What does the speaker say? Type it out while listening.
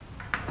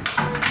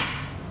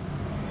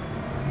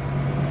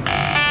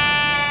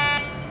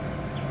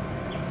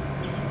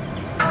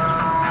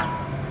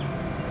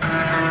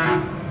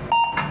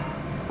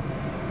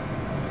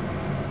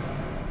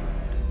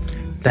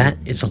That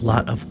is a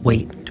lot of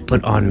weight to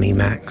put on me,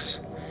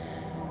 Max.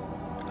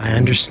 I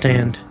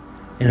understand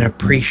and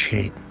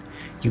appreciate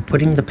you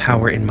putting the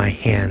power in my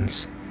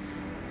hands,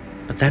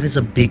 but that is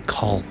a big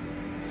call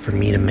for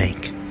me to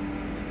make.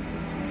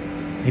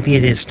 Maybe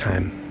it is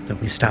time that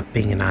we stop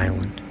being an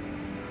island.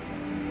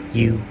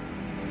 You,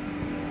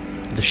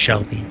 the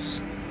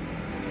Shelbys,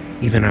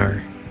 even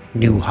our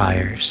new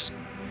hires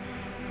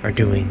are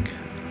doing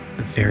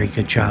a very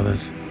good job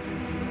of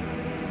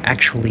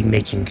actually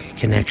making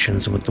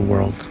connections with the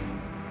world.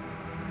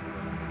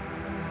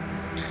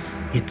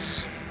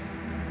 It's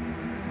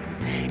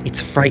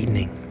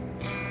frightening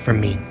for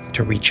me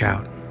to reach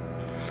out,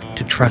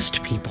 to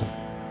trust people.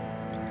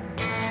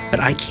 But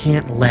I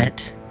can't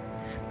let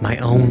my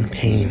own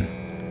pain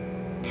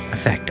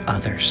affect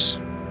others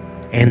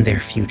and their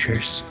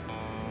futures.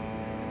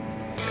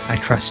 I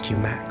trust you,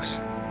 Max.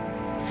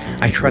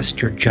 I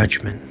trust your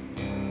judgment.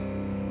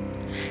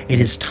 It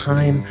is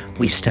time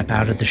we step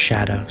out of the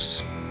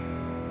shadows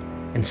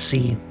and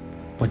see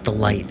what the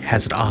light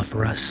has to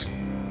offer us.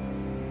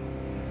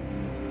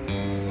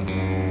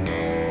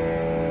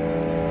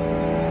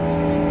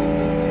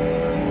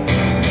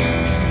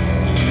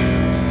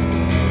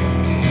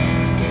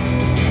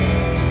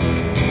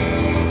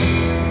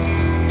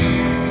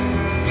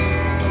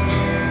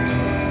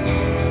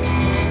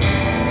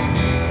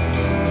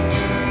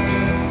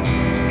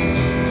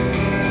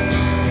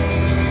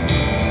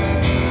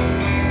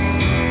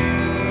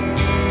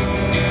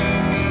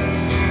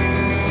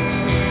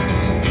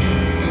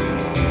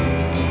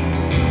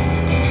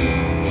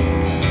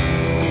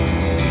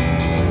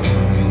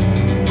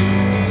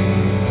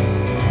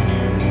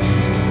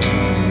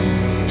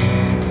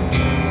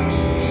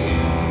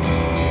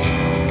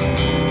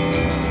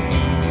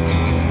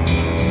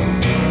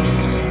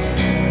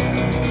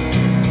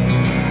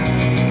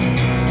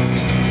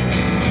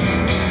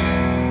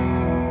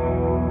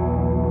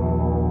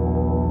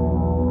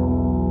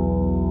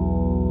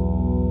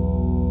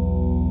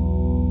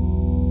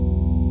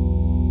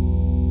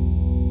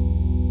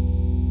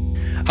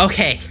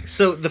 Okay,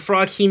 so the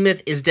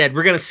frog-hemoth is dead.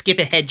 We're going to skip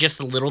ahead just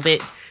a little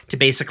bit to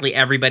basically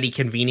everybody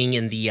convening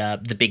in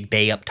the big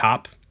bay up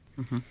top.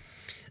 Mm-hmm.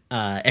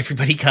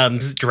 Everybody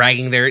comes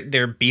dragging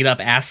their beat-up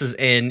asses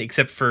in,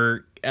 except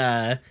for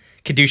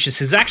Caduceus,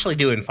 who's actually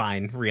doing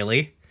fine,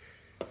 really.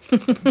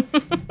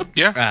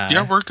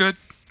 Yeah, we're good.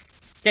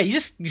 Yeah, you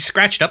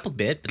scratched up a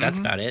bit, but that's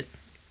about it.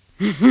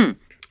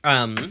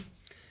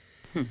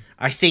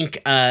 I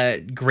think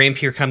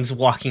Grampier comes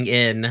walking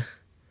in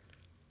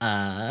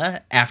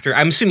after.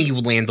 I'm assuming you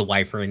will land the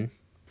wyvern.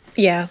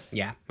 Yeah.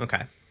 Yeah,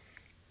 okay.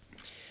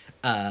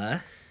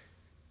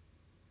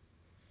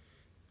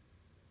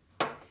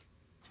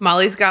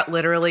 Molly's got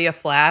literally a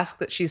flask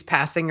that she's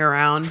passing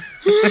around.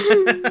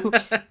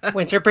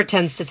 Winter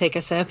pretends to take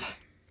a sip.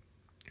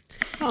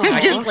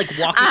 Just like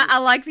walking. I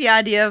like the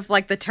idea of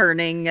like the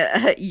turning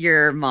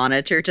your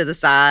monitor to the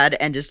side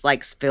and just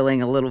like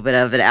spilling a little bit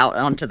of it out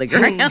onto the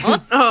ground.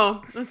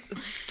 Oh, it's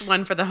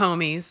one for the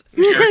homies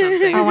or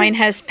something. Owen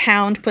has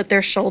Pound put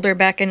their shoulder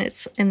back in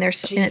its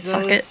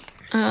socket.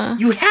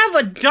 You have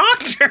a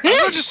doctor.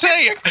 I was just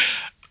saying,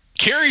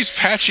 Carrie's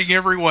patching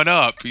everyone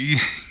up.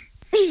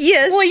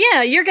 Yes. Well,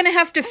 yeah, you're going to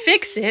have to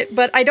fix it,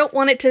 but I don't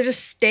want it to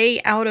just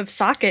stay out of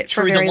socket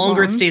for very long. The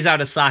longer it stays out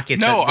of socket,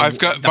 no, I've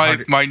got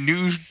my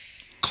new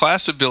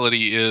class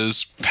ability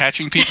is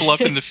patching people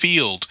up in the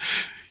field.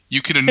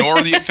 You can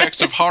ignore the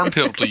effects of harm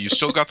penalty. You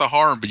still got the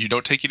harm, but you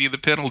don't take any of the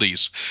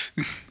penalties.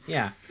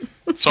 Yeah.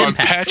 So I'm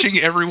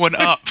patching everyone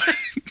up.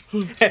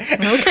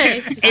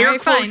 Okay. Air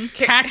quotes,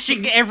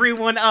 patching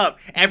everyone up.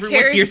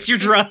 Everyone, here's your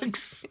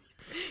drugs.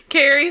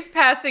 Carrie's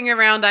passing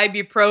around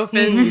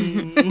ibuprofens.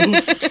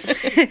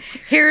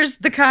 Here's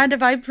the kind of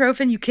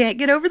ibuprofen you can't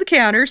get over the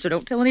counter, so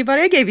don't tell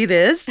anybody I gave you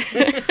this.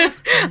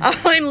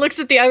 Owen looks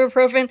at the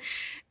ibuprofen.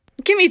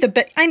 Give me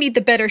I need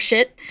the better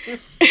shit.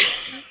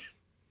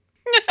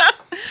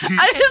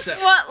 I just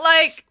want,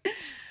 like,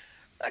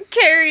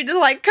 Carrie to,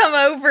 like, come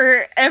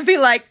over and be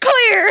like,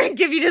 clear, and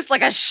give you just,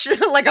 like, a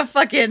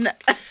fucking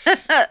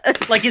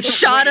like it's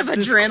shot of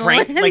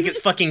adrenaline. Like it's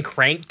fucking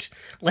cranked.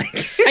 Like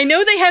I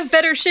know they have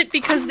better shit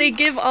because they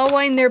give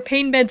Alwine their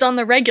pain meds on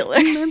the regular.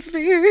 That's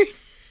fair.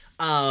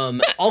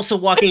 Also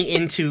walking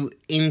into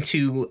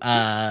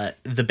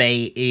the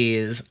bay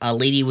is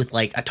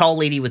a tall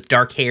lady with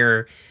dark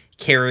hair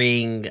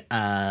carrying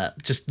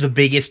just the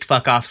biggest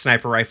fuck off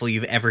sniper rifle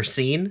you've ever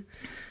seen.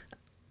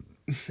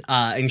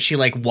 And she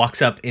like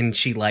walks up and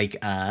she like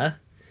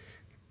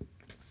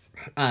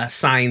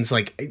signs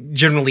like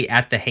generally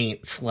at the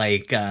Haints,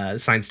 like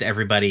signs to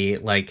everybody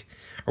like,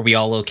 are we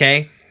all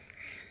okay?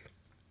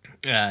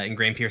 And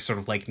Grampier sort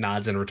of like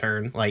nods in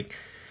return, like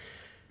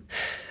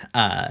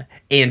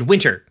and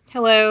Winter.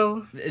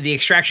 Hello. The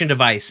extraction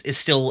device is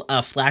still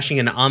flashing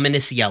an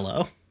ominous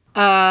yellow.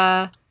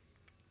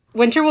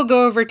 Winter will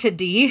go over to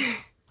D.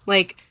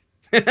 Like,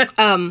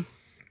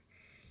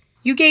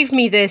 you gave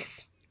me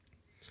this.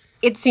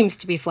 It seems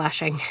to be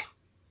flashing.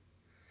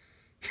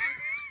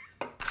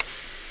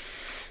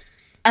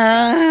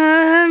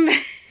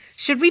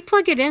 Should we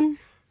plug it in?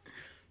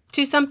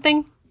 to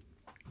something?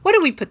 What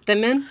do we put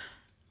them in?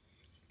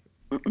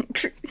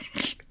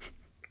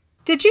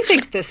 Did you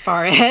think this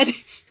far ahead?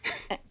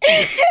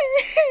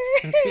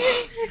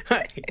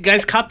 You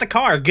guys caught the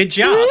car. Good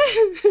job.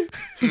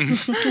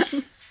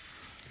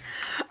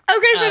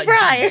 Okay, so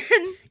Brian.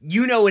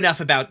 You know enough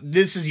about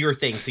this is your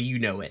thing, so you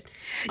know it.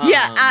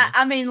 Yeah,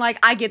 I mean, like,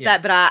 I get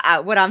that, but I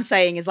what I'm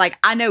saying is, like,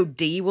 I know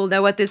Dee will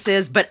know what this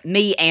is, but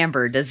me,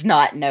 Amber, does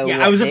not know. Yeah,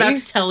 what I was it about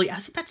is. to tell you.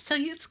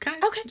 It's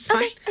kind of Okay, it's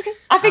fine. okay.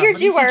 I figured let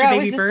me you feed were. your I was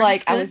baby just bird,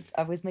 like, it's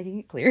I was making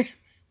it clear.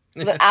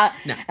 No.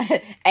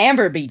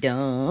 Amber be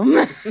dumb.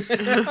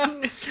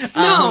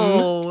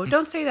 No,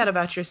 don't say that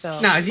about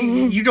yourself. No,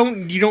 you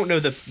don't know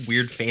the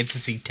weird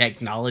fantasy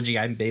technology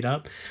I made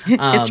up.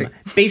 It's true.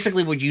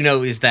 Basically, what you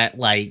know is that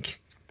like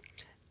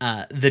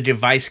the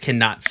device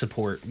cannot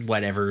support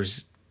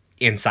whatever's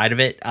inside of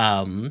it.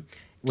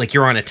 Like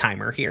you're on a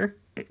timer here.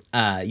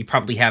 You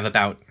probably have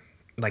about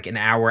like an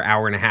hour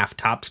and a half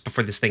tops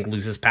before this thing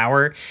loses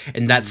power,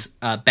 and that's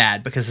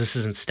bad because this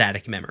isn't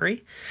static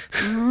memory.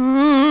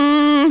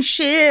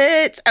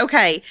 Shit.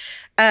 Okay.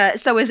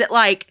 So is it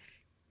like,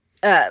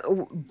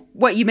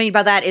 what you mean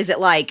by that? Is it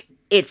like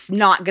it's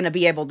not going to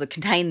be able to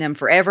contain them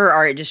forever,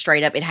 or it just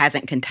straight up it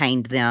hasn't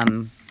contained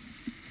them?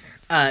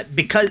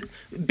 Because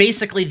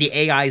basically the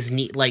AIs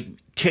need like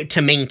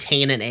to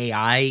maintain an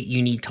AI,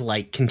 you need to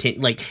like continue.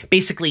 Like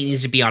basically, it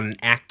needs to be on an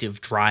active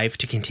drive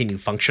to continue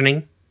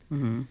functioning.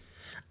 Mm-hmm.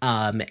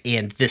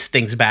 And this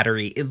thing's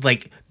battery,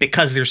 like,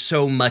 because there's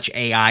so much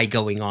AI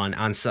going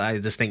on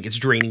side this thing, it's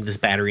draining this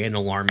battery at an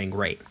alarming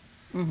rate.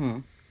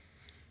 Mm-hmm.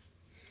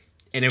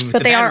 And if But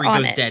the they are battery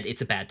on goes it. dead,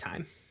 it's a bad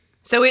time.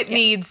 So it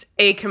needs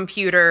a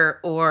computer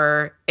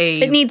or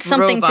It needs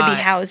something to be robot.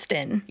 housed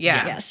in.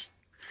 Yeah. Yes.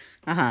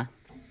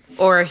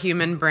 Or a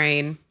human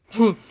brain.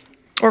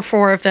 Or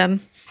 4 of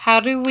them.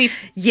 How do we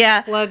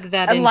Yeah. plug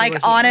that into a Like,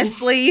 human?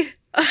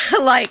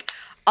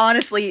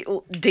 honestly,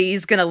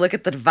 Dee's going to look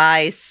at the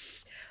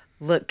device,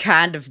 look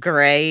kind of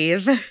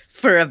grave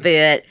for a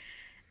bit,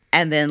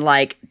 and then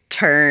like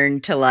turn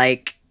to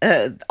like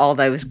all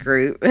those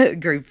group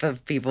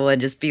of people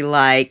and just be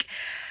like,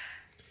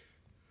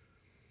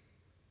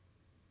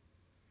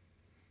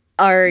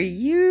 "Are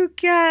you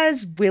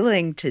guys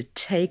willing to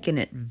take an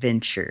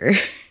adventure?"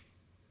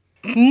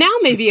 Now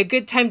may be a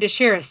good time to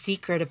share a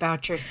secret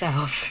about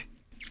yourself.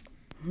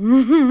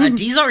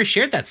 Dee's already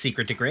shared that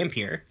secret to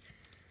Grampier.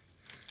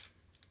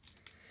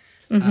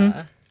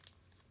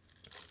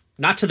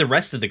 Not to the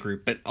rest of the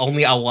group, but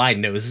only Alwine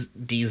knows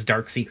Dee's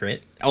dark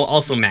secret.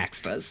 Also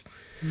Max does.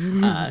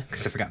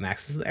 Because I forgot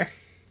Max was there.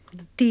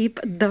 Deep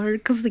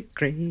dark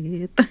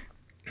secret.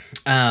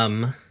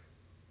 I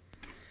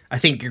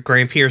think your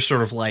Grampier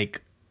sort of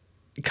like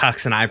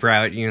cocks an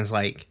eyebrow at you and is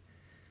like,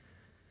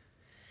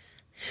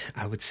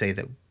 I would say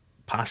that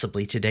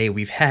possibly today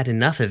we've had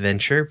enough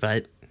adventure,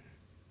 but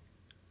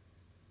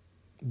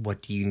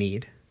what do you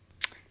need?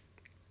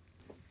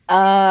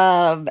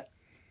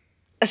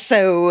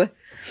 So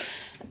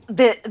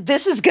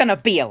this is gonna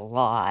be a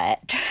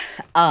lot.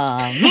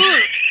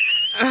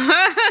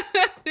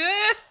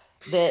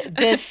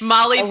 This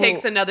Molly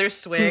takes another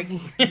swig.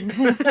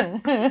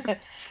 I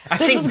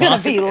This is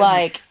gonna be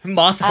like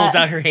Moth holds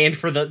out her hand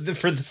for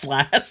the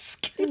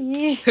flask.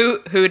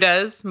 Who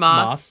does?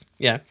 Moth?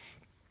 Yeah.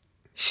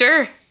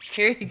 Sure.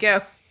 Here you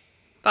go.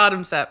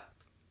 Bottoms up.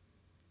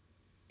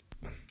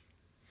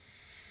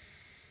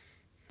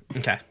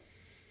 Okay.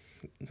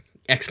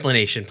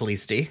 Explanation,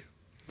 please, Dee.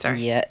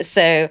 Sorry. yeah.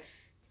 So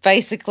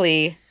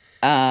basically,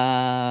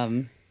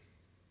 well,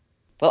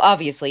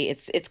 obviously,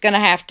 it's gonna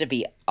have to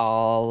be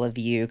all of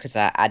you because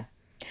it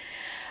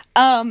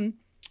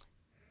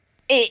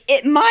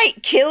might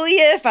kill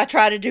you if I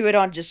try to do it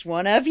on just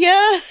one of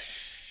you.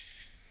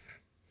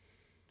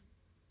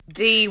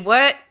 D,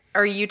 what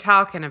are you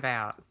talking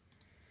about?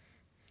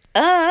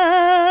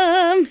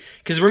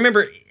 Because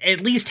remember,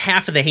 at least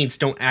half of the Haints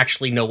don't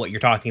actually know what you're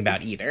talking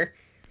about either.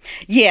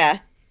 Yeah,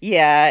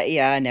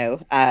 I know.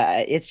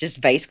 It's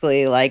just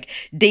basically like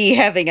D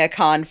having a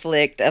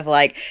conflict of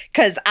like,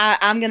 because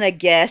I'm gonna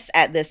guess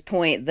at this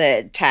point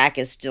that Tack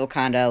is still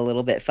kind of a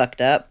little bit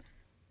fucked up.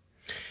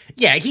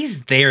 Yeah,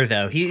 he's there,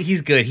 though.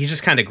 He's good. He's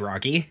just kind of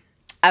groggy.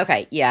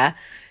 Okay, yeah.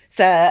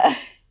 So,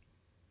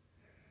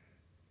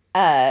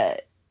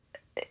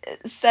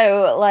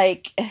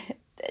 like,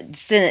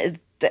 since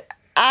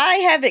I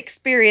have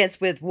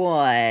experience with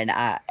one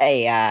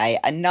AI,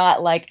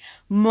 not like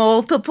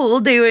multiple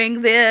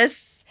doing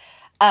this.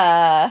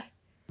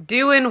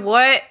 Doing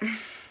what?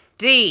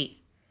 D.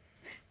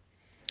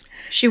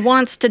 She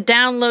wants to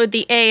download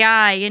the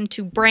AI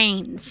into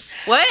brains.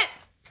 What?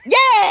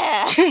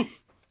 Yeah!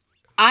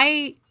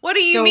 What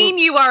do you So- mean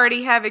you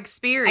already have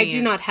experience? I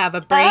do not have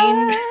a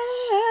brain.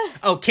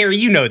 Oh, Carrie,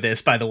 you know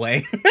this, by the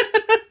way.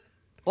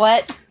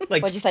 What?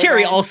 Like, What'd you say,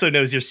 Carrie Brian? also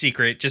knows your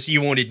secret, just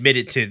you won't admit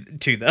it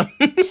to them.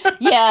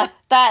 Yeah,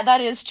 that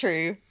is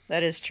true.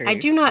 That is true. I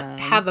do not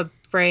have a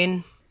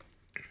brain.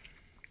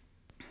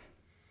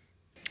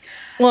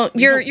 Well,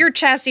 your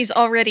chassis's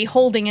already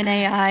holding an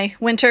AI.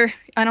 Winter,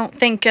 I don't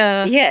think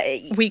Yeah,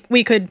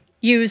 we could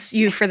use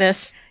you for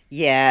this.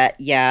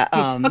 Yeah.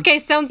 Okay,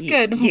 sounds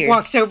good. here.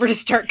 Walks over to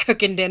start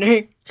cooking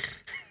dinner.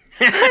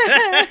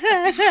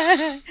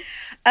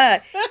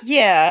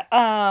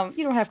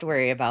 You don't have to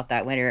worry about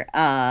that, Winter.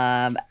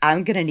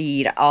 I'm gonna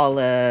need all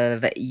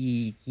of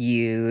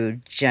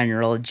you,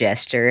 General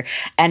Jester.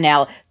 And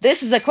now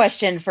this is a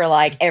question for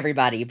like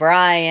everybody: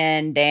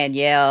 Brian,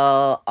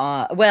 Danielle.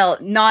 Well,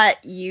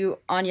 not you,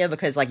 Anya,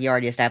 because like you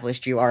already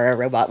established you are a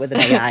robot with an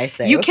AI.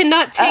 So You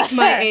cannot take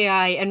my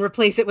AI and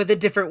replace it with a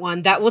different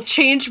one. That will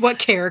change what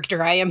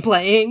character I am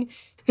playing.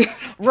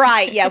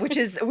 right, yeah, which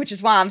is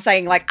why I'm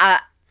saying like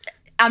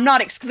I'm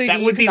not excluding That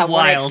you would be because I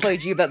want to wild.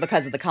 exclude you, but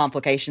because of the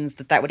complications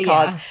that would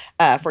cause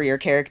for your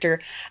character.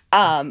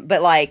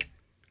 But like,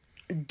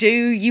 do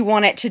you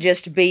want it to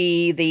just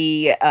be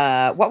the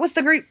what was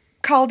the group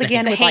called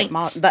again? The With like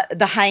Haints.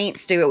 the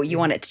Haints. Do you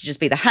want it to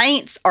just be the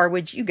Haints, or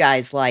would you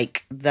guys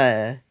like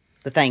the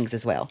things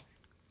as well?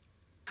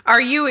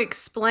 Are you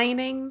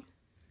explaining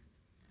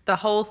the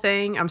whole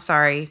thing? I'm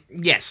sorry.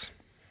 Yes.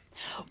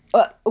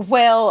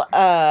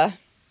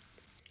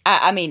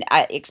 I mean,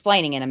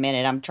 explaining in a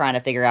minute. I'm trying to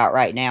figure out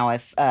right now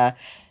if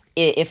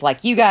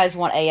like you guys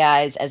want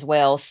AIs as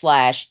well.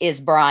 /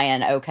 is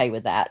Brian okay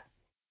with that?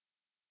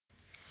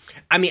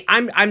 I mean,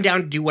 I'm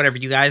down to do whatever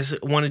you guys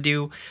want to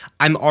do.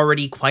 I'm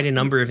already quite a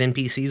number of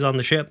NPCs on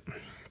the ship.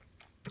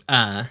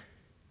 Yeah.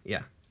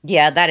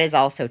 Yeah, that is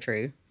also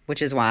true,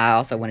 which is why I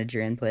also wanted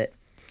your input.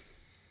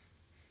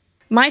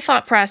 My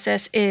thought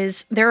process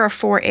is there are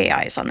 4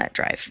 AIs on that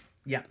drive,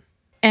 Yeah.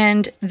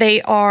 and they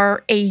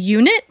are a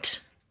unit.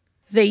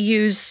 They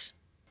use,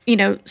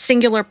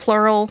 singular,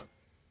 plural,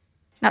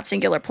 not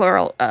singular,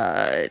 plural,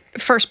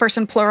 first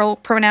person, plural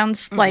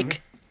pronouns. Mm-hmm.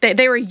 Like,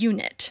 they're a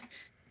unit.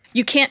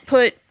 You can't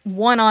put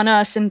 1 on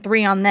us and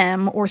 3 on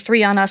them, or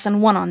 3 on us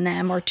and 1 on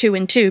them, or 2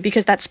 and 2,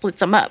 because that splits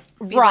them up.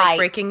 Be Right. like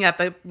breaking up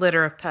a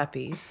litter of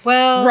puppies.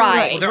 Well,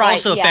 Right, Well, they're right.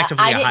 also yeah.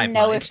 effectively I a hive didn't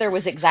know mind. if there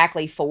was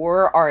exactly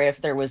 4 or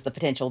if there was the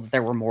potential that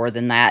there were more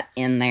than that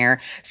in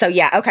there. So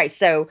yeah, okay.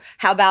 So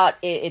how about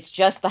it's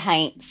just the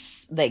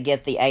Haints that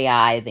get the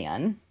AI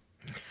then,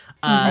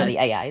 or the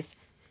AIs?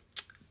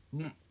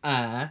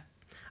 I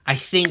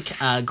think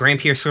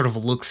Grandpierre sort of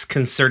looks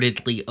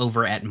concernedly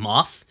over at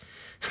Moth,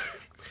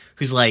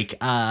 who's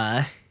like,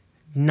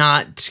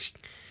 not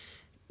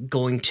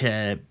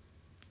to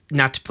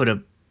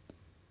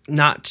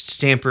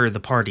damper the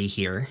party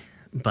here,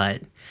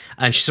 but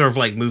and she sort of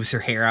like moves her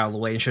hair out of the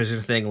way and shows her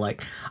the thing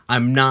like,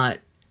 I'm not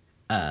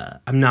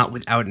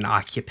without an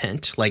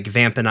occupant. Like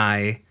Vamp and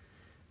I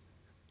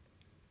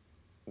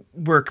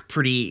work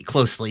pretty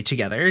closely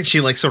together, and she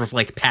like sort of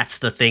like pats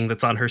the thing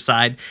that's on her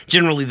side,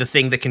 generally the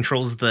thing that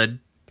controls the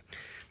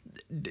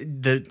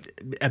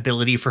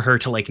ability for her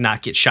to like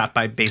not get shot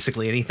by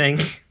basically anything.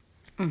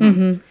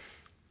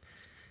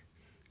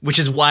 Which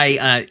is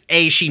why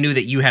A, she knew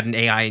that you had an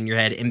AI in your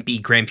head, and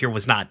B, Grandpierre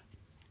was not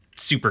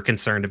super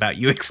concerned about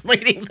you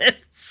explaining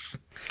this.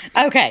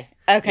 Okay.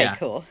 Yeah.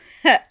 Cool.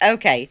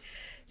 Okay.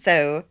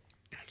 So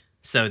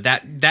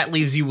that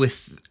leaves you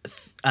with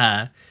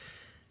but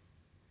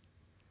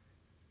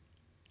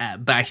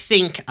I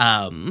think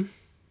I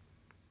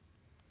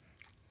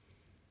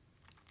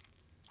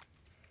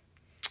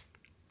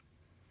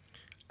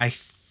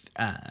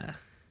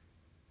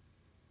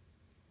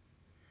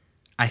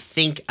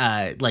think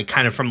like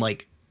kind of from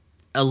like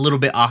a little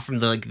bit off from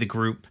the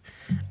group,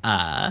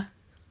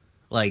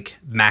 like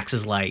Max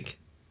is like,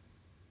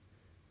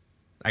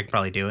 I could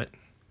probably do it.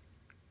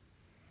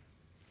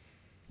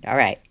 all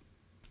right.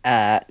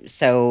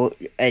 So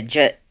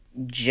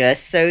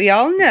just so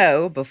y'all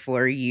know,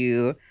 before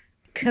you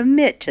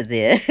commit to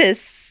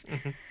this,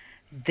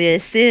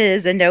 this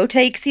is a no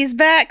takesies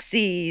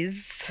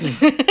backsies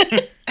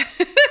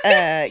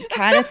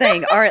kind of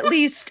thing, or at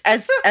least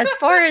as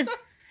far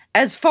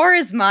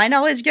as my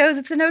knowledge goes,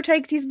 it's a no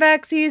takesies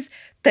backsies.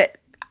 That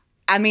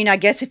I mean, I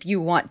guess if you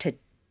want to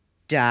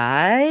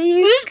die,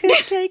 you could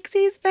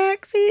takesies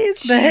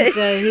backsies. But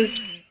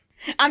Jesus.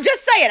 I'm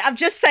just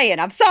saying.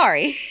 I'm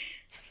sorry.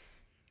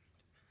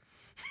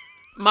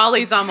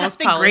 Molly's almost I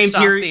think polished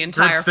off Grandpierre the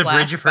entire grips the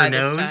flask bridge of by her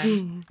this nose.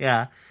 time.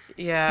 Yeah.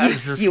 Yeah.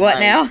 It's just You what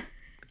like- now?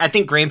 I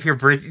think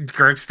Grandpierre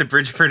grips the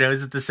bridge of her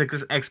nose at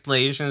the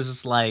explanation. Is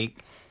just like,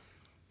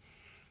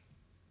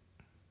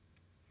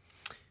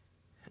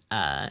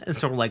 and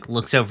sort of like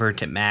looks over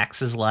to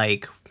Max. Is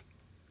like,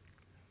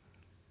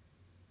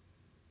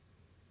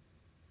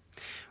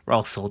 we're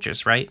all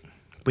soldiers, right?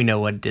 We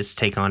know what it is to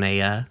take on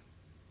a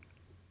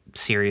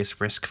serious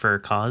risk for a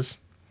cause.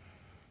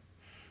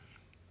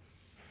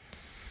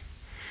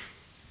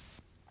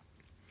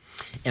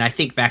 And I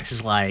think Max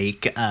is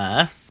like,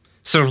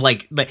 sort of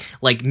like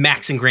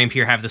Max and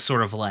Grandpierre have this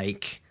sort of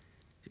like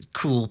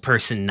cool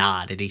person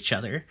nod at each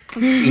other.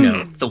 You know,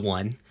 the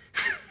one.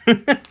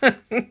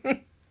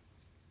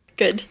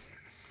 Good.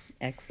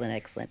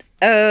 Excellent.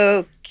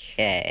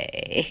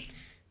 Okay.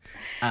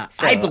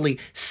 I believe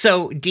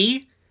so.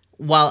 D,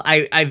 while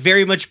I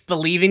very much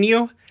believe in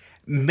you,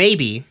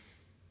 maybe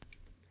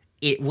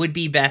it would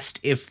be best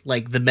if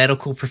like the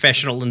medical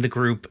professional in the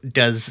group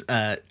does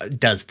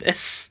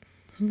this.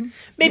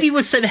 Maybe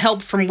with some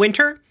help from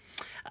Winter,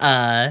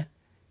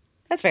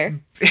 That's fair.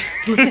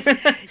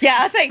 Yeah,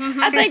 I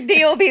think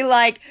Dee will be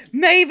like,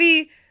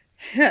 maybe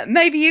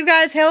you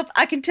guys help.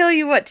 I can tell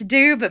you what to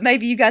do, but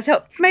maybe you guys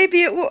help.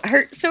 Maybe it won't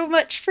hurt so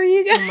much for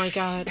you guys. Oh my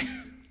god.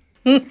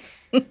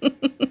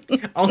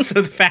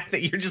 Also, the fact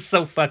that you're just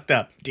so fucked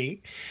up,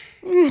 Dee.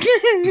 What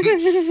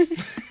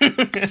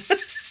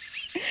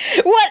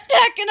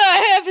heck can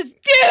I have is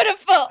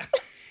beautiful.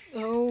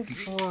 Oh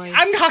boy.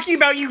 I'm talking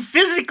about you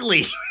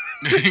physically.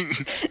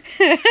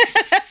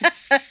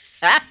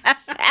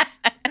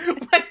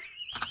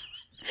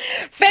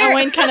 Fair.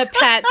 Owen kind of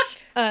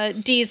pats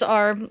Dee's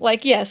arm,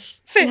 like,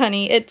 yes,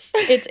 honey,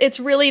 it's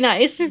really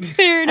nice.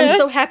 Fair enough. I'm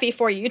so happy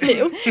for you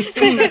too.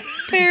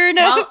 Fair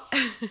enough.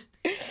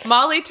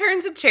 Molly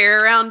turns a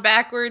chair around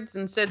backwards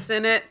and sits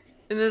in it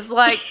and is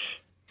like,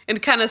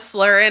 and kind of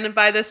slurring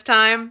by this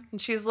time. And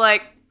she's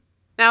like,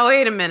 now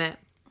wait a minute.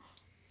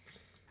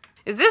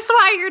 Is this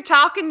why you're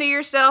talking to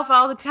yourself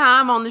all the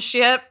time on the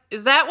ship?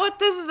 Is that what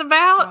this is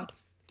about?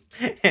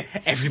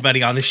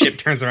 Everybody on the ship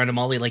turns around to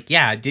Molly like,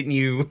 yeah, didn't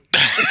you?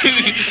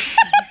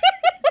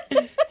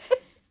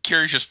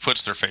 Carrie just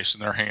puts their face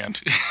in their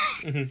hand.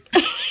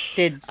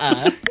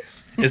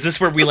 Is this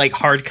where we like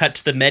hard cut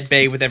to the med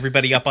bay with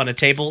everybody up on a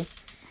table?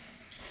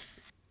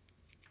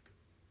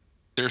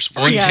 There's Or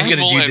are one you just gonna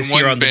table do and this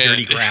one here on the bed.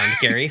 dirty ground,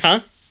 Carrie? Huh?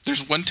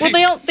 There's one Well,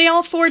 table. they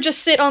all four just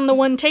sit on the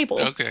one table.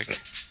 Okay.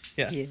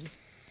 Yeah.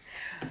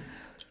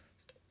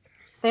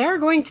 They are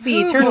going to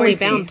be eternally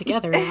bound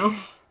together now.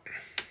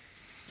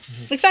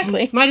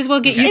 Exactly. Might as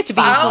well get used to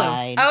being close.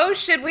 fine. Oh,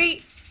 should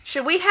we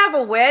have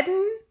a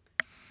wedding?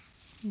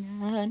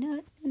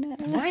 No.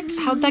 What?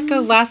 How'd that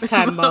go last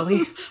time,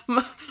 Molly?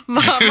 Molly's,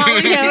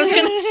 I was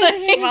gonna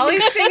say.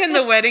 Molly's singing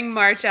the wedding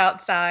march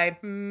outside.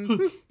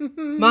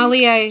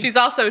 Molly, She's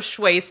also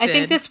shwasted. I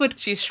think this would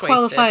She's shwasted.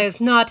 qualify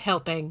as not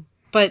helping,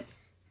 but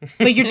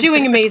you're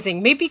doing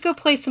amazing. Maybe go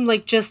play some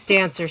like Just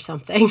Dance or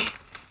something.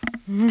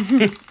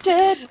 You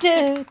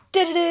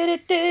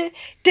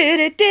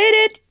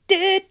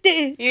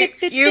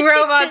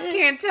robots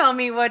can't tell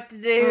me what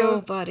to do.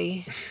 Oh,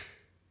 buddy.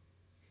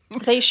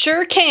 They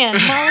sure can.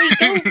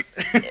 Molly,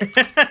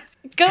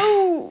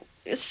 go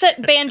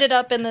set Bandit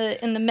up in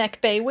the mech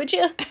bay, would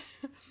you?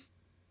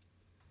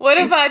 What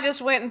if I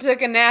just went and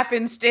took a nap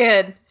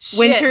instead? Shit.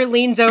 Winter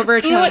leans over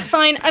You know what? to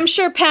Fine. I'm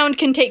sure Pound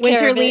can take care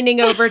Winter of it. leaning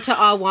over to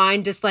Ah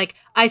Wine, just like,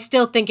 I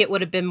still think it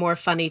would have been more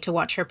funny to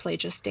watch her play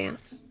Just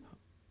Dance.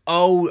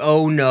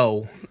 Oh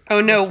no.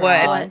 Oh no,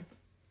 what?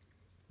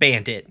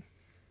 Bandit.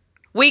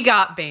 We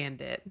got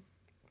Bandit.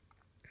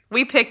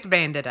 We picked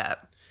Bandit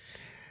up.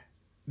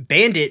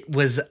 Bandit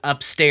was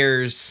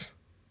upstairs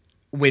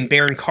when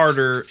Baron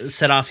Carter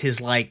set off his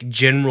like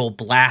general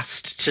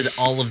blast to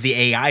all of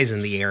the AIs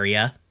in the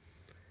area.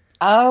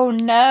 Oh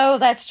no,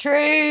 that's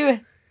true.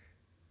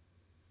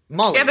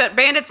 Molly. Yeah, but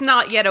Bandit's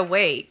not yet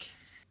awake.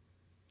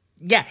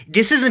 Yeah,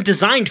 this isn't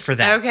designed for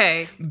that.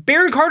 Okay.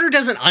 Baron Carter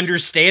doesn't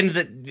understand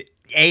that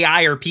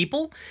AI are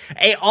people.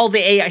 All the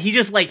AI, he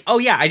just like, oh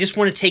yeah, I just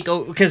want to take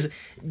over, because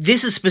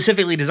this is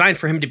specifically designed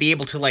for him to be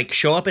able to like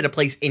show up at a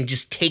place and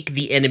just take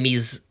the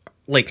enemy's,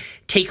 like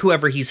take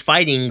whoever he's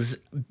fighting's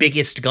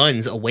biggest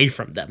guns away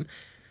from them,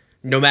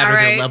 no matter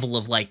their level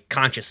of like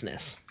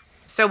consciousness.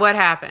 So what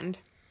happened?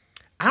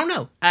 I don't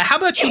know. How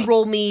about you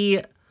roll me,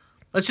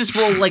 let's just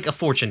roll like a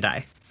fortune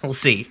die. We'll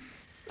see.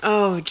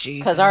 Oh,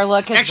 Jesus. Because our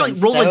luck has Actually,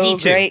 been roll a so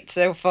D2. great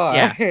so far.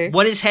 Yeah.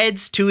 1 is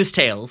heads, 2 is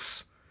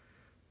tails.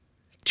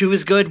 2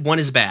 is good, 1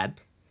 is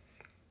bad.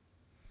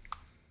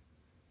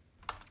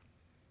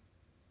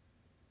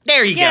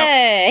 There you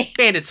Yay!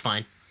 go. Bandit's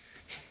fine.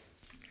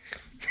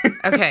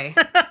 Okay.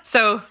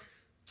 So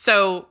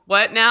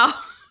what now?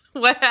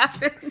 What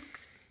happened?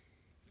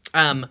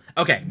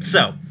 Okay,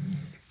 so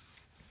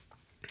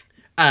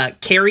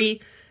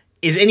Carrie,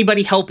 is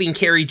anybody helping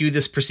Carrie do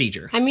this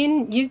procedure? I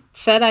mean, you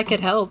said I could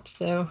help,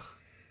 so.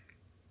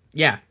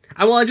 Yeah.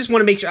 I just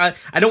want to make sure.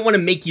 I don't want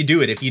to make you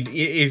do it if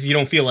you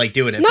don't feel like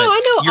doing it. No, but I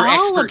know you're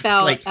all expert,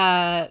 about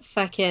like,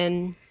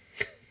 fucking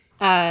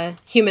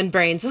human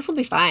brains. This will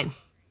be fine.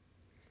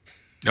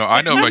 No,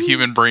 I know about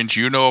human brains.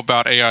 You know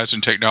about AIs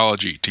and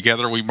technology.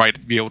 Together, we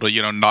might be able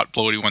to, not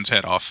blow anyone's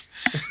head off.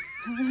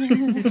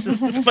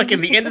 it's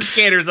fucking the end of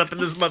scanners up in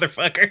this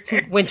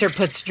motherfucker. Winter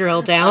puts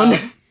drill down.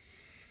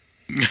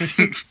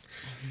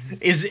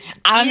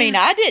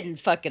 I didn't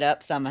fuck it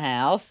up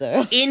somehow,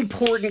 so.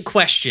 Important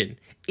question.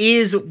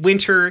 Is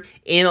Winter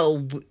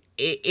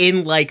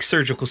in like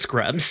surgical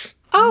scrubs?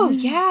 Oh,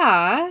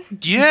 yeah.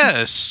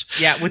 Yes.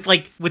 Yeah, with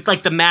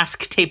the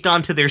mask taped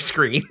onto their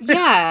screen.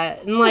 Yeah.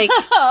 And like,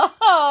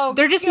 Oh,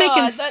 they're just God,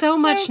 making that's so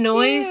much cute.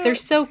 noise. They're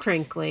so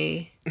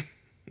crinkly.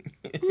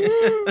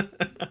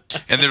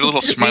 And their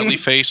little smiley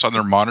face on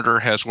their monitor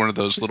has one of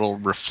those little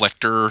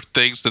reflector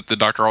things that the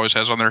doctor always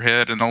has on their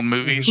head in old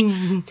movies.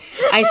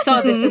 I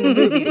saw this in the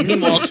movie.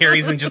 Meanwhile,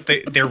 Carrie's in just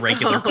their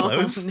regular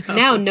clothes.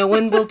 Now no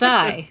one will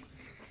die.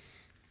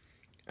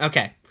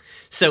 Okay,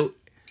 so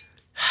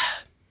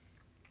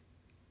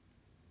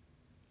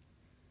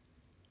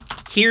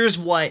here's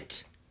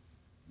what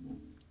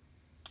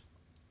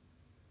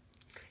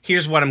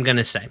I'm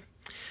gonna say.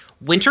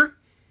 Winter,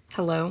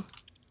 Hello.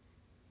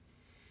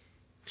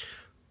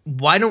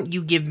 why don't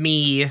you give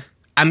me...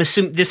 I'm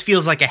assuming this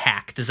feels like a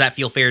hack. Does that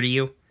feel fair to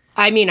you?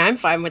 I mean, I'm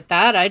fine with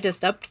that. I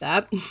just upped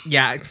that.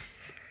 Yeah.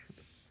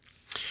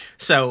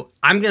 So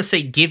I'm going to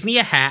say give me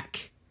a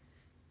hack.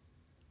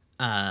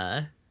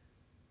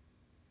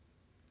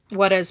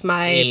 What is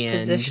my And-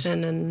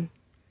 position and...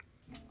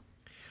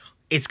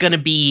 It's going to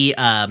be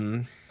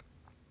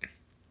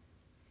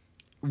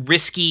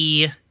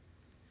risky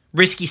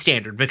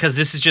standard, because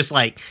this is just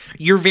like,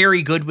 you're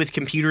very good with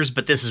computers,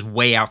 but this is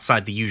way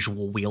outside the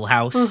usual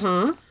wheelhouse.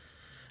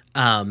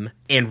 And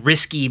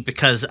risky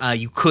because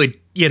you could,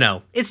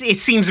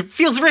 it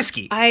feels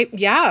risky.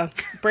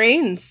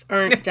 Brains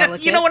aren't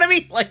delicate. You know what I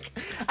mean? Like,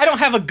 I don't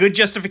have a good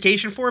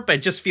justification for it, but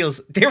it just feels,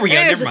 there we go,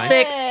 There's never a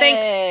mind. 6.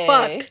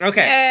 Thank fuck.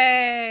 Okay.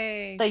 Yay!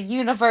 The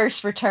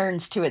universe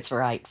returns to its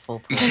rightful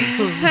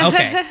place.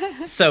 Okay.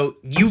 So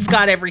you've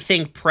got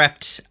everything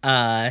prepped.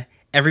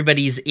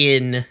 Everybody's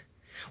in.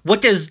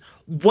 What is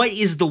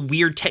the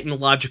weird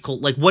technological,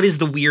 like, what is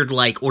the weird,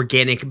 like,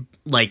 organic,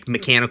 like,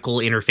 mechanical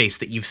interface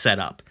that you've set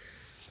up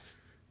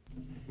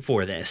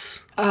for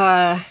this?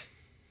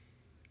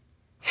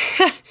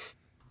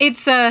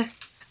 It's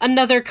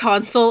another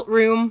consult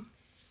room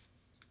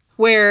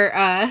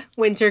where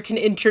Winter can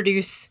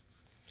introduce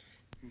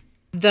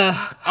the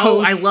host.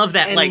 Oh, I love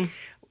that. and-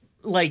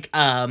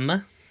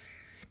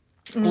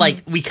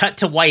 Like we cut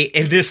to white,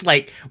 and this,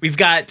 like, we've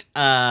got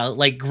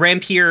like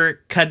Grampier,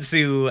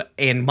 Kudzu,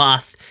 and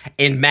Moth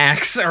and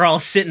Max are all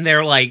sitting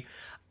there like,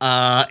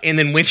 and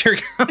then Winter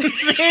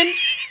comes in.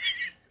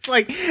 It's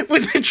like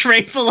with a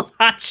tray full of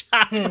hot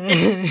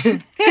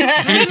chocolate.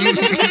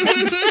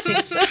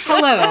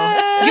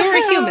 Hello, you're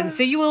a human,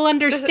 so you will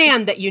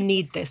understand that you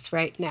need this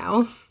right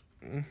now.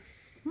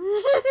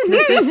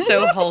 This is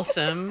so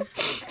wholesome.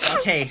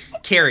 Okay,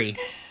 Carrie,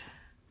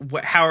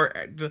 how are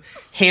the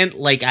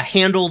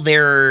handle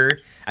their?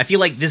 I feel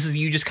like this is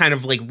you just kind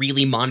of like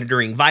really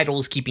monitoring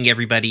vitals, keeping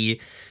everybody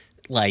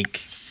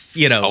like,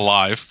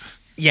 Alive.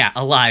 yeah,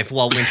 alive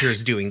while Winter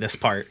is doing this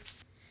part.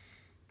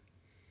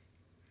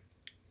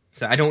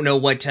 So I don't know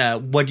what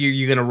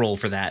you're gonna roll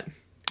for that.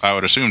 I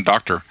would assume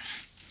doctor.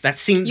 That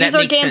Use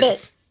our makes gambit.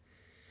 sense.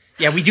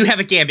 Yeah, we do have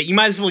a gambit. You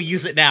might as well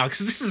use it now because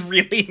this is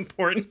really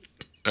important.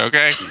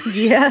 Okay.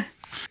 Yeah.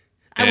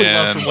 I would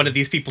love And for one of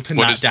these people to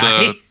what not is die.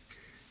 the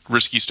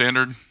risky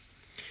standard?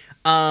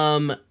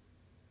 I'm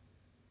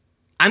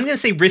gonna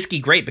say risky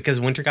great because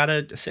Winter got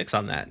a 6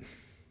 on that.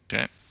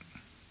 Okay.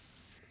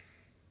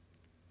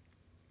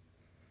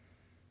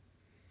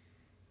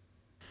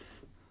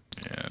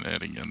 And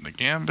adding in the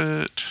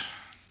gambit.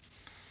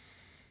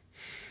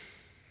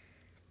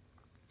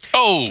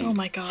 Oh Oh!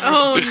 my god.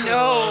 Oh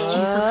no!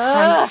 Jesus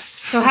Christ.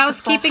 So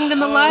how's keeping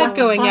them alive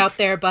going out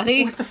there,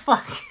 buddy? What the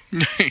fuck?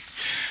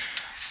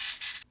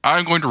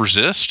 I'm going to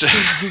resist.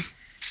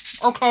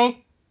 Okay.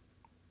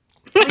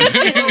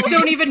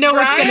 Don't even know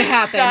what's going to Brian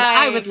happen.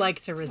 died. I would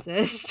like to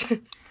resist.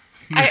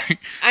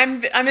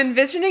 I'm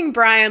envisioning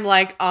Brian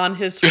like on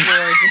his floor,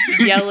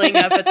 just yelling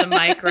up at the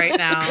mic right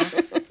now.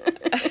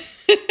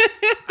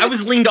 I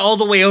was leaned all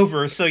the way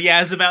over, so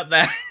yeah, it's about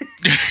that.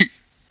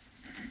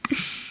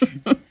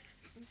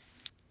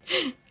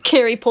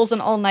 Carrie pulls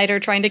an all-nighter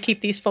trying to keep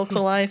these folks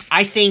alive.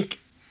 I think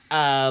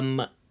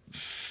Grampier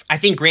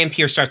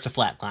starts a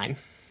flatline.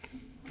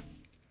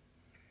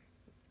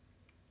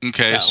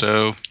 Okay,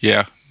 So. so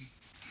yeah.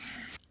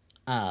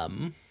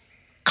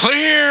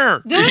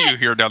 Clear! You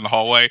hear down the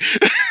hallway.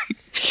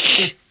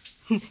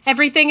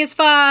 Everything is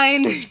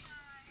fine.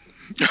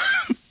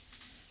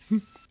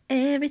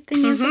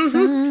 Everything is a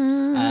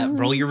song.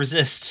 Roll your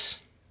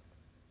resist.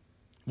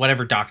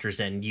 Whatever doctor's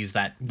in, use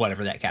that,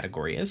 whatever that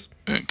category is.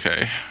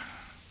 Okay.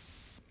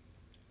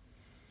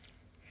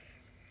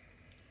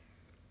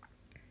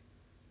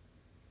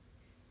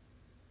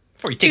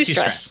 Before you take 2 2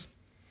 stress.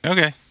 stress.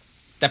 Okay.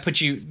 That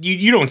puts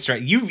you don't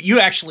stress.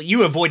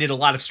 You avoided a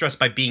lot of stress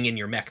by being in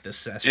your mech this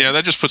session. Yeah,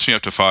 that just puts me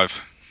up to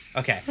 5.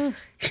 Okay.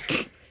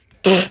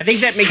 I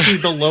think that makes you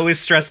the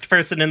lowest stressed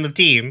person in the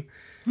team.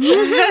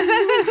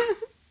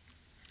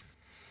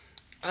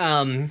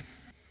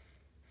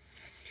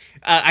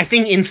 I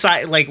think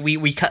inside, like,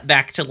 we cut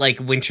back to, like,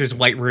 Winter's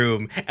white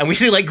room, and we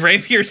see, like,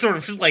 Grampier sort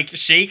of, like,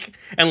 shake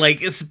and, like,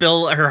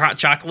 spill her hot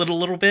chocolate a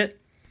little bit.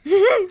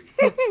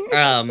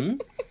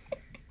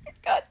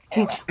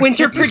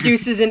 Winter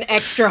produces an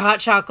extra hot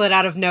chocolate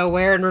out of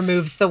nowhere and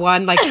removes the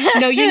one. Like,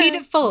 no, you need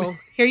it full.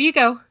 Here you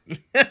go.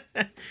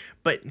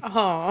 But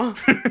Oh,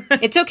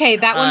 It's okay.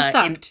 That one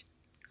sucked.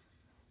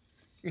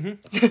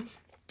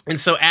 and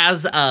so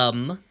as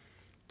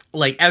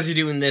you're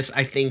doing this,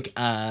 I think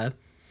the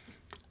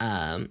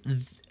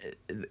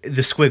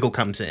squiggle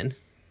comes in,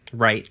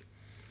 right?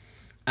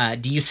 Where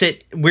do you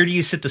sit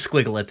the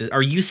squiggle at the?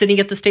 Are you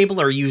sitting at this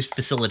table or are you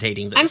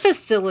facilitating this? I'm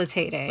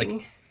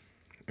facilitating.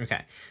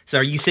 Okay. So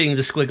are you sitting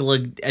the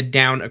squiggle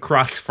down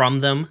across from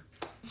them?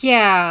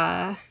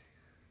 Yeah.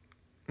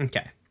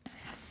 Okay.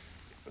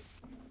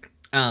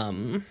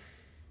 And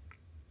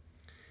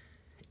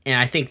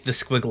I think the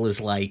squiggle is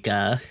like,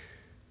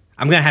 I'm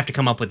I'm gonna have to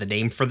come up with a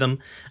name for them,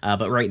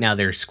 but right now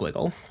they're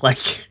Squiggle.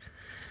 Like,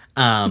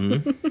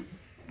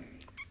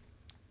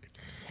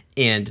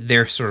 and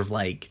they're sort of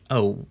like,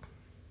 oh,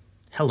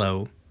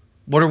 hello.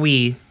 What are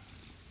we?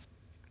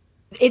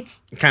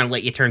 It's Kind of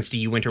like it turns to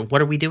you, Winter.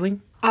 What are we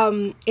doing?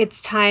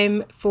 it's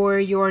time for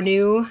your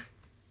new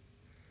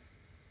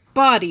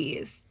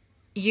bodies.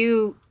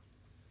 You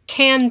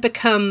can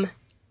become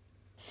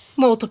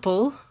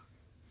multiple,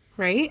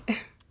 right?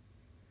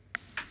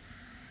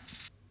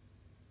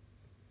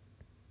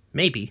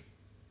 Maybe.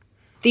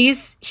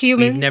 These We've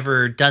humans,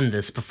 never done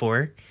this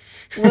before.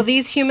 well,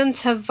 these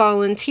humans have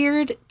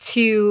volunteered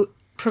to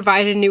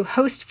provide a new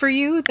host for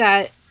you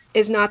that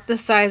is not the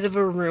size of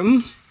a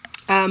room,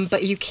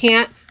 but you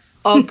can't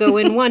all go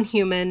in one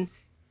human,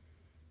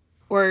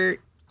 or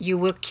you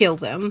will kill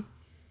them.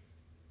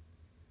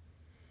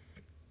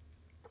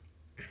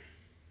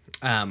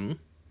 I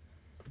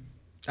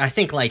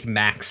think like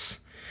Max,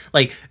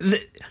 like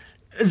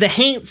the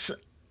Haints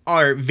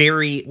are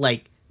very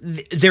like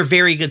they're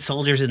very good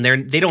soldiers and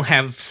they don't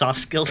have soft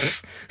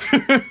skills.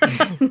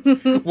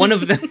 One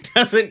of them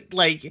doesn't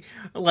like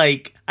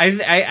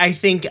I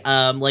think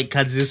like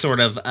Kudzu sort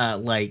of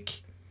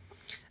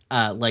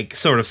like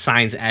sort of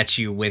signs at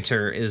you,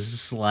 Winter,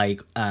 is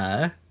like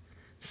I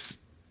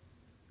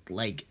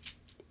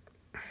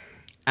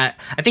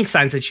think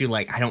signs at you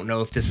like, I don't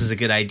know if this is a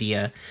good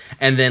idea,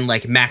 and then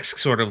like Max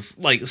sort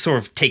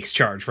of takes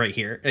charge right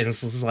here, and it's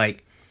just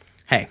like,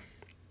 hey,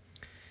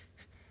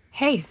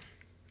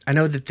 I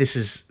know that this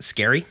is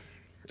scary.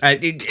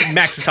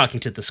 Max is talking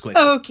to the squid,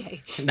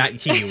 Okay. not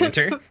to you,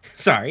 Winter.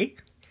 Sorry.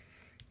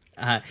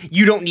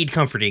 You don't need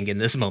comforting in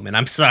this moment.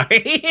 I'm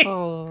sorry.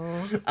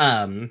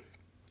 Oh.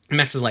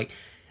 Max is like,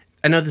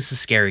 I know this is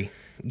scary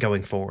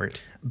going forward,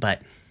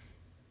 but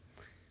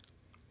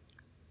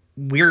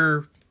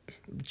we're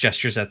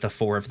gestures at the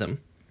four of them.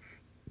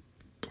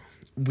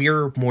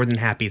 We're more than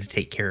happy to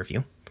take care of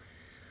you.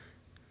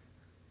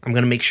 I'm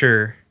going to make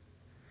sure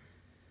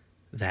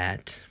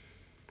that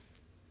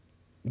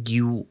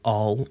you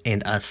all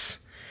and us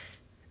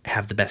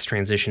have the best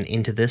transition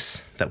into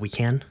this that we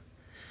can.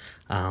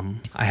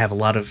 I have a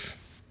lot of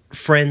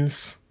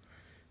friends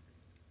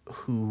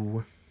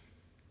who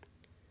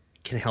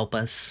can help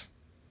us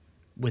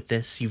with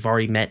this. You've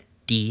already met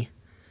D.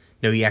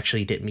 No, you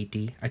actually didn't meet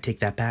D. I take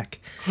that back.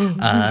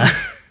 I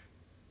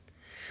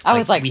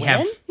was like, we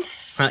when?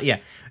 have, yeah,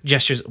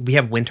 gestures. We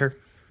have Winter.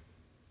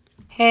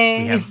 Hey.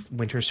 We have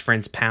Winter's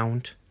friends,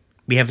 Pound.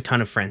 We have a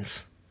ton of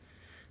friends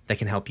that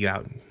can help you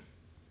out.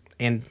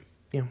 And,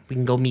 you know, we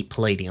can go meet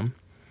Palladium.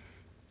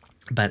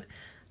 But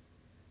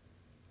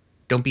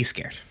don't be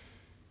scared.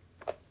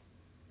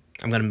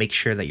 I'm going to make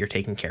sure that you're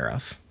taken care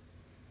of.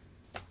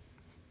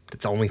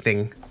 That's the only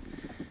thing.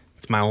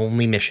 It's my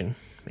only mission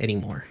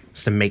anymore.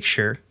 Is to make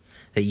sure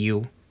that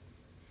you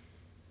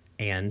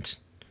and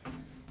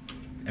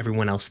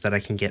everyone else that I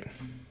can get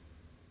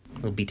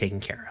will be taken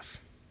care of.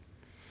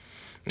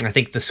 And I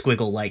think the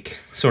squiggle, like,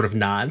 sort of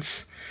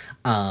nods.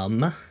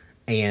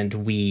 And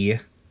we...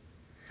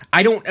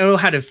 I don't know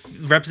how to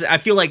represent... I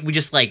feel like we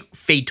just, like,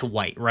 fade to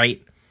white,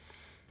 right?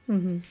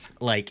 Mm-hmm.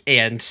 Like,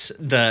 and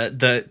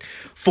the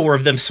four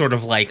of them sort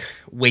of, like,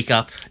 wake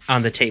up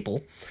on the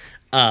table.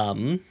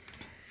 And...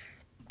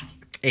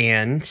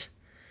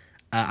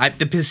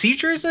 the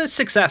procedure is a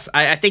success.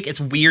 I think it's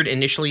weird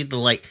initially. The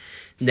like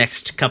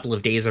next couple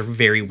of days are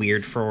very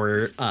weird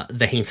for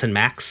the Haints and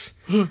Max.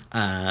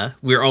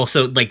 We're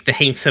also like the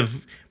Haints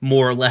have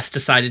more or less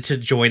decided to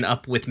join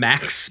up with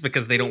Max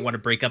because they don't want to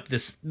break up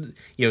this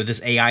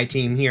this AI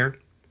team here.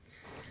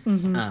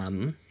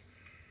 Mm-hmm.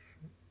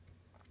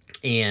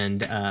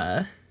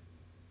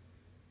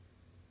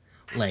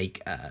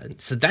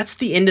 So that's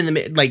the end of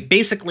the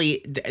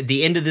basically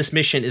the end of this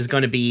mission is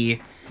going to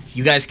be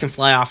you guys can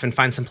fly off and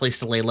find some place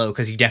to lay low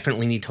because you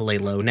definitely need to lay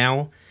low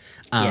now.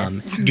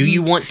 Yes. Do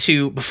you want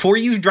to, before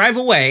you drive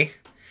away,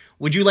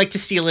 would you like to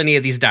steal any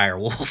of these dire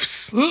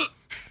wolves?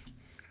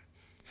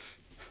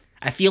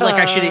 I feel like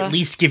I should at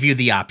least give you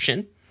the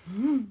option.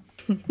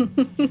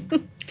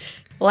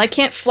 Well, I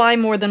can't fly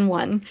more than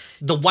one.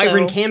 The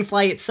wyvern can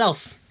fly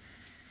itself.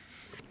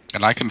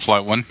 And I can fly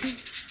one.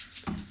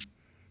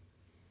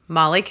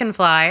 Molly can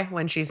fly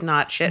when she's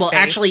not shit-faced. Well,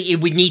 actually, it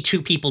would need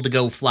two people to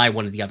go fly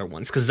one of the other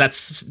ones, because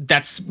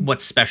that's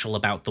what's special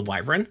about the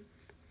wyvern.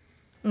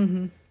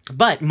 Mm-hmm.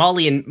 But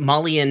Molly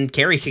and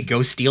Carrie could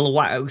go steal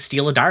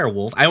a dire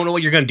wolf. I don't know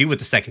what you're going to do with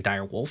the second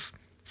dire wolf.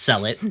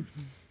 Sell it.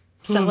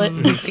 Sell it.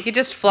 You could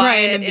just fly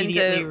Brian it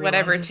immediately into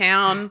whatever realizes.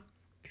 town.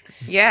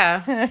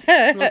 Yeah.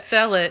 We'll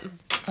sell it.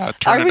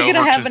 Are we going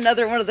to have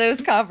another one of those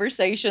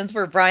conversations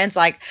where Brian's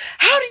like,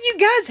 how do you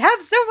guys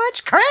have so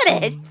much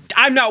credit?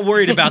 I'm not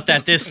worried about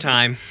that this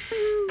time.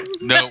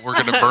 No, we're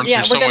going to burn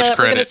Yeah, through so much we're gonna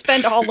credit.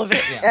 spend all of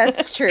it.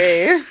 That's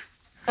true.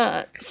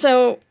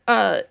 So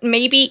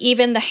maybe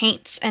even the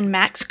Haints and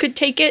Max could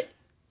take it,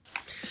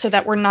 so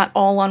that we're not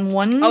all on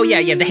one. Oh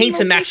yeah. The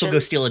Haints and Max will go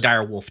location. steal a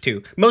dire wolf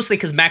too. Mostly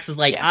because Max is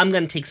like, I'm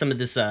going to take some of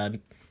this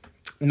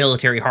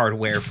military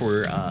hardware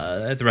for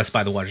the Rest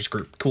by the Waters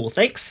group. Cool,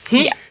 thanks.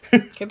 Yeah.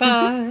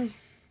 Goodbye.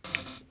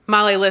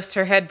 Molly lifts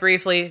her head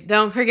briefly.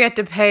 Don't forget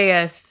to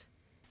pay us.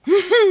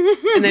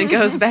 And then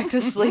goes back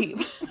to sleep.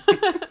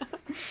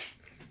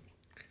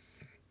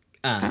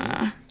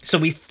 So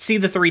we see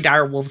the 3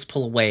 dire wolves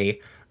pull away,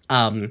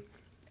 and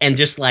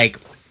just like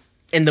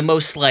in the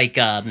most like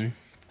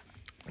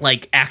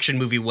action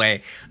movie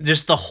way,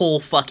 just the whole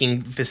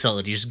fucking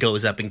facility just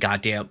goes up and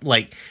goddamn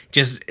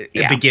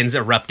it begins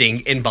erupting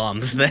in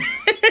bombs that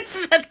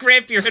that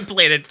Grampier had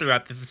planted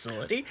throughout the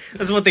facility.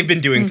 That's what they've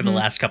been doing for the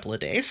last couple of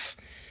days.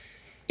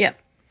 Yep.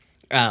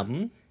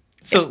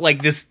 So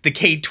like the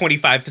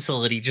K-25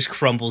 facility just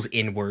crumbles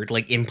inward,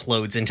 like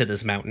implodes into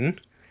this mountain.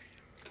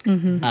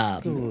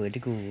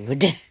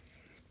 Good.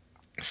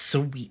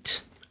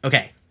 Sweet.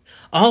 Okay.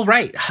 All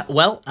right.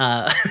 Well,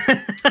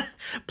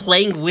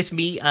 playing with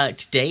me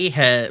today,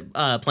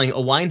 playing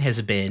a wine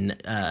has been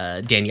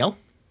Danielle.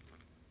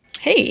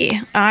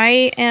 Hey,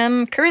 I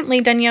am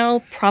currently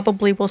Danielle,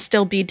 probably will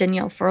still be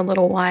Danielle for a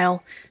little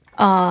while.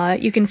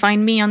 You can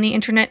find me on the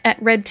internet at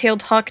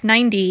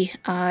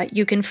RedTailedHawk90.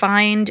 You can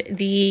find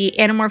the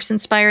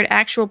Animorphs-inspired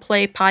actual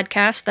play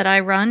podcast that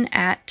I run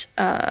at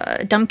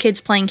Dumb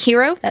Kids Playing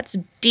Hero. That's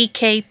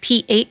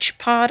DKPH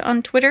Pod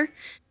on Twitter.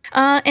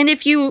 And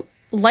if you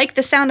like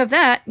the sound of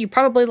that, you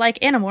probably like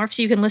Animorphs.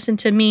 You can listen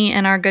to me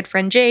and our good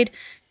friend Jade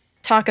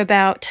talk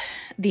about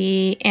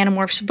the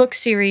Animorphs book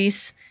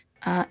series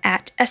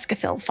at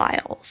Escafil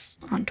Files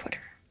on Twitter.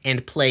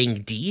 And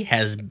playing D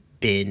has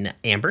been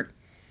Amber.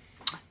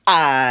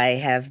 I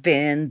have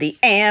been the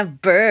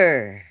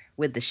Amber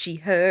with the she,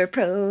 her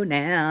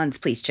pronouns.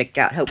 Please check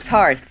out Hope's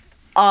Hearth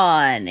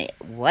on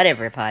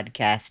whatever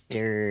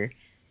podcaster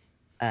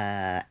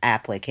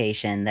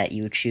application that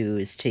you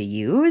choose to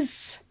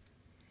use.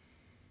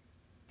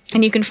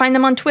 And you can find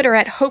them on Twitter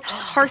at Hope's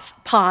Hearth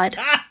Pod.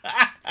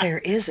 There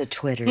is a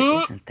Twitter,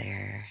 isn't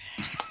there?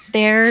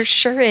 There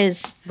sure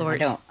is.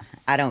 Lord.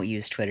 I don't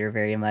use Twitter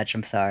very much.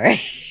 I'm sorry.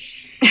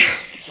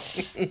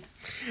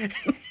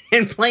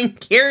 And playing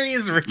Carrie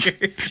is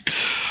Richard.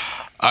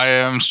 I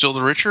am still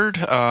the Richard.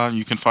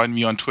 You can find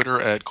me on Twitter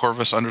at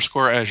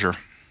Corvus_Azure.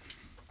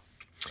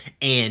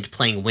 And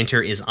playing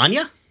Winter is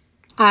Anya.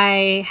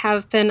 I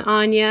have been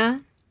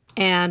Anya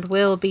and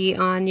will be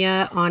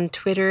Anya on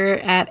Twitter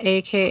at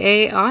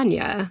AKA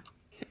Anya.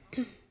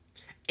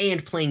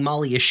 And playing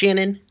Molly is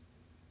Shannon.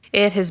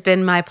 It has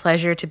been my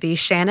pleasure to be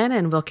Shannon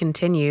and will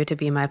continue to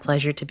be my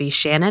pleasure to be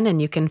Shannon. And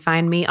you can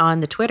find me on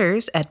the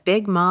Twitters at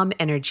Big Mom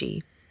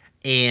Energy.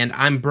 And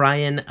I'm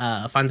Brian.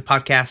 Find the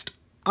podcast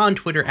on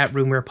Twitter at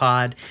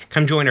RoomwarePod.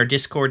 Come join our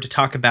Discord to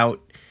talk about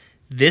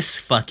this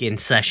fucking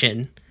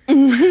session.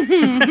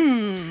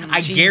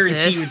 I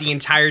guarantee you the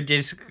entire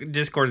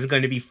Discord is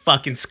going to be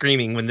fucking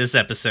screaming when this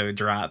episode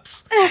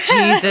drops.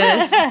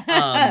 Jesus.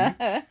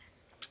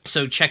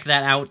 So check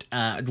that out.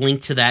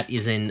 Link to that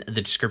is in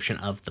the description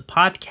of the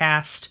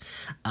podcast.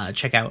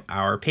 Check out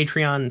our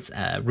Patreons,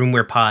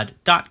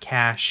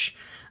 roomwarepod.cash.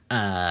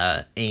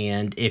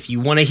 And if you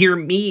want to hear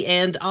me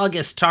and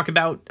August talk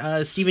about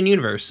Steven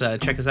Universe,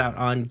 check us out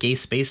on Gay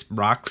Space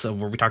Rocks,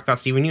 where we talk about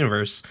Steven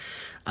Universe.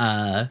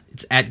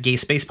 It's at Gay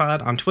Space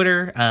Pod on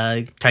Twitter.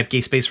 Type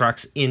Gay Space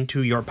Rocks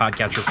into your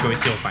podcatcher of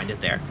choice. You'll find it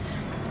there.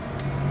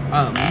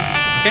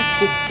 Okay,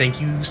 cool.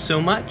 Thank you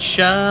so much.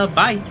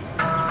 Bye.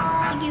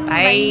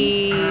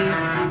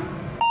 Bye.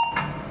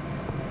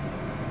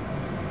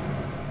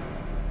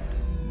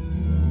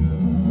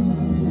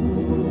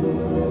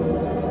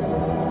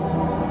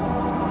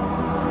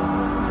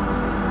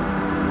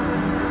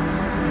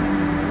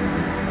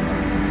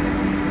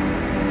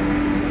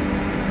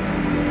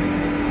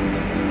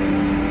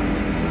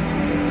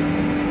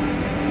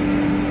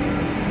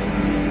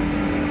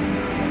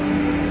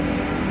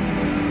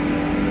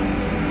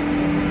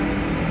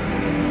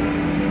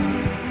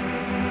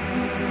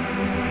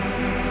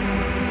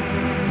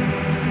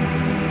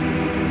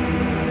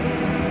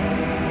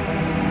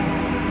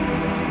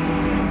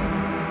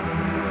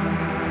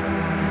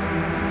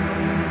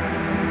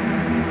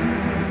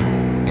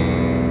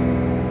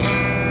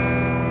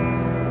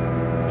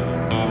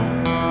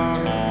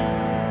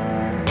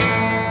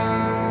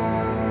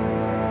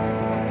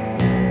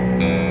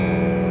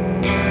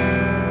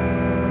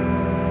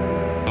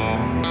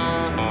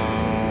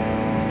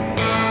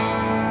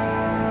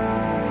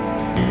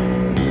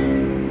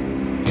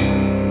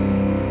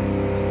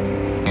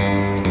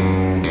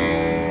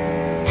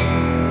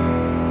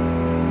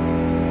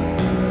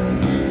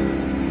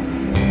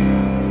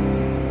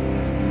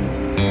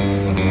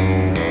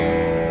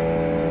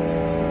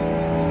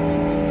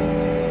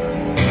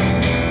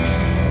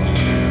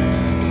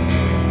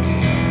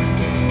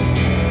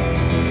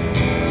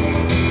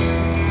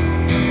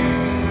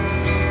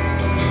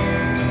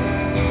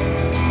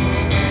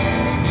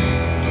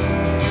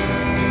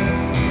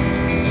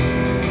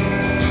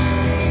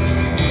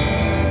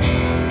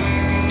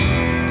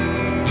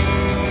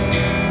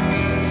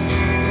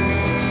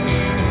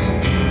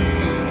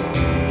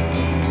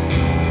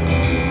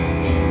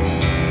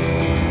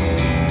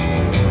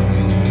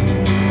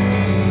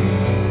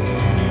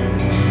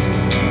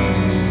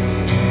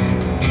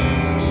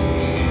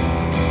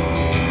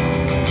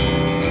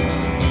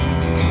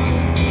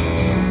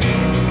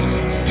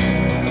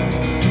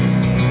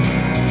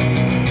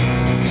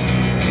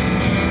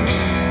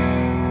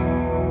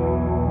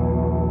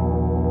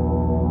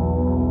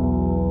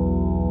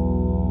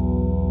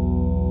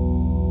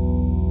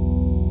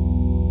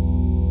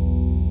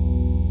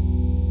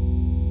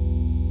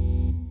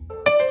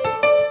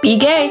 Be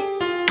gay.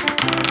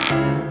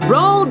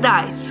 Roll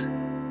dice.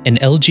 An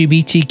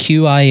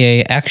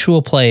LGBTQIA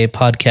actual play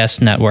podcast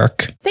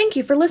network. Thank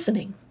you for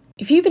listening.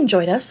 If you've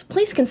enjoyed us,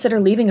 please consider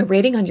leaving a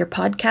rating on your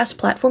podcast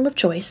platform of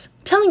choice,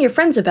 telling your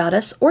friends about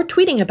us, or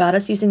tweeting about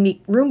us using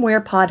the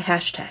RoomWherePod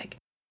hashtag.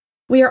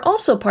 We are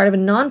also part of a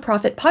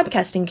non-profit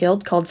podcasting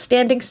guild called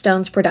Standing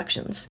Stones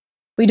Productions.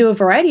 We do a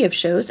variety of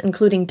shows,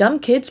 including Dumb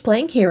Kids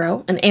Playing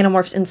Hero, an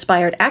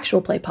Animorphs-inspired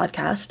actual play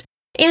podcast,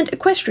 and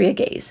Equestria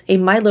Gaze, a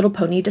My Little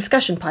Pony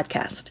discussion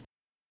podcast.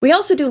 We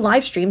also do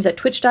live streams at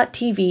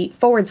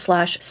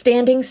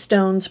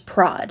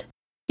twitch.tv/StandingStonesProd.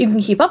 You can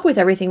keep up with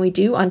everything we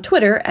do on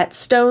Twitter at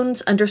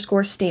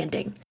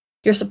Stones_standing.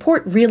 Your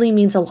support really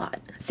means a lot.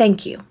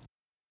 Thank you.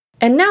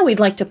 And now we'd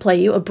like to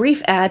play you a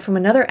brief ad from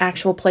another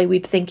actual play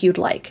we'd think you'd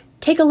like.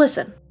 Take a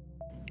listen.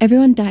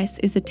 Everyone Dice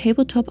is a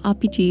tabletop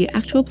RPG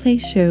actual play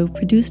show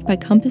produced by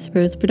Compass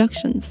Rose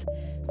Productions.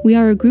 We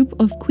are a group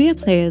of queer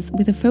players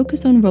with a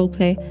focus on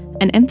roleplay,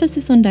 an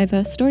emphasis on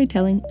diverse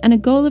storytelling, and a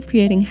goal of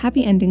creating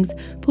happy endings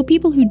for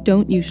people who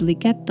don't usually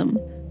get them.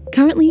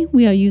 Currently,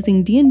 we are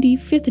using D&D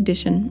 5th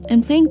edition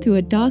and playing through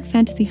a dark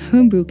fantasy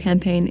homebrew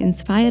campaign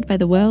inspired by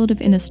the world of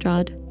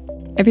Innistrad.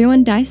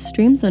 Everyone Dice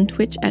streams on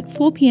Twitch at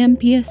 4 p.m.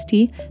 PST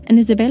and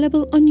is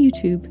available on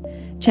YouTube.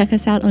 Check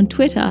us out on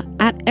Twitter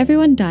at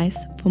Everyone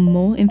Dice for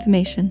more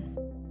information.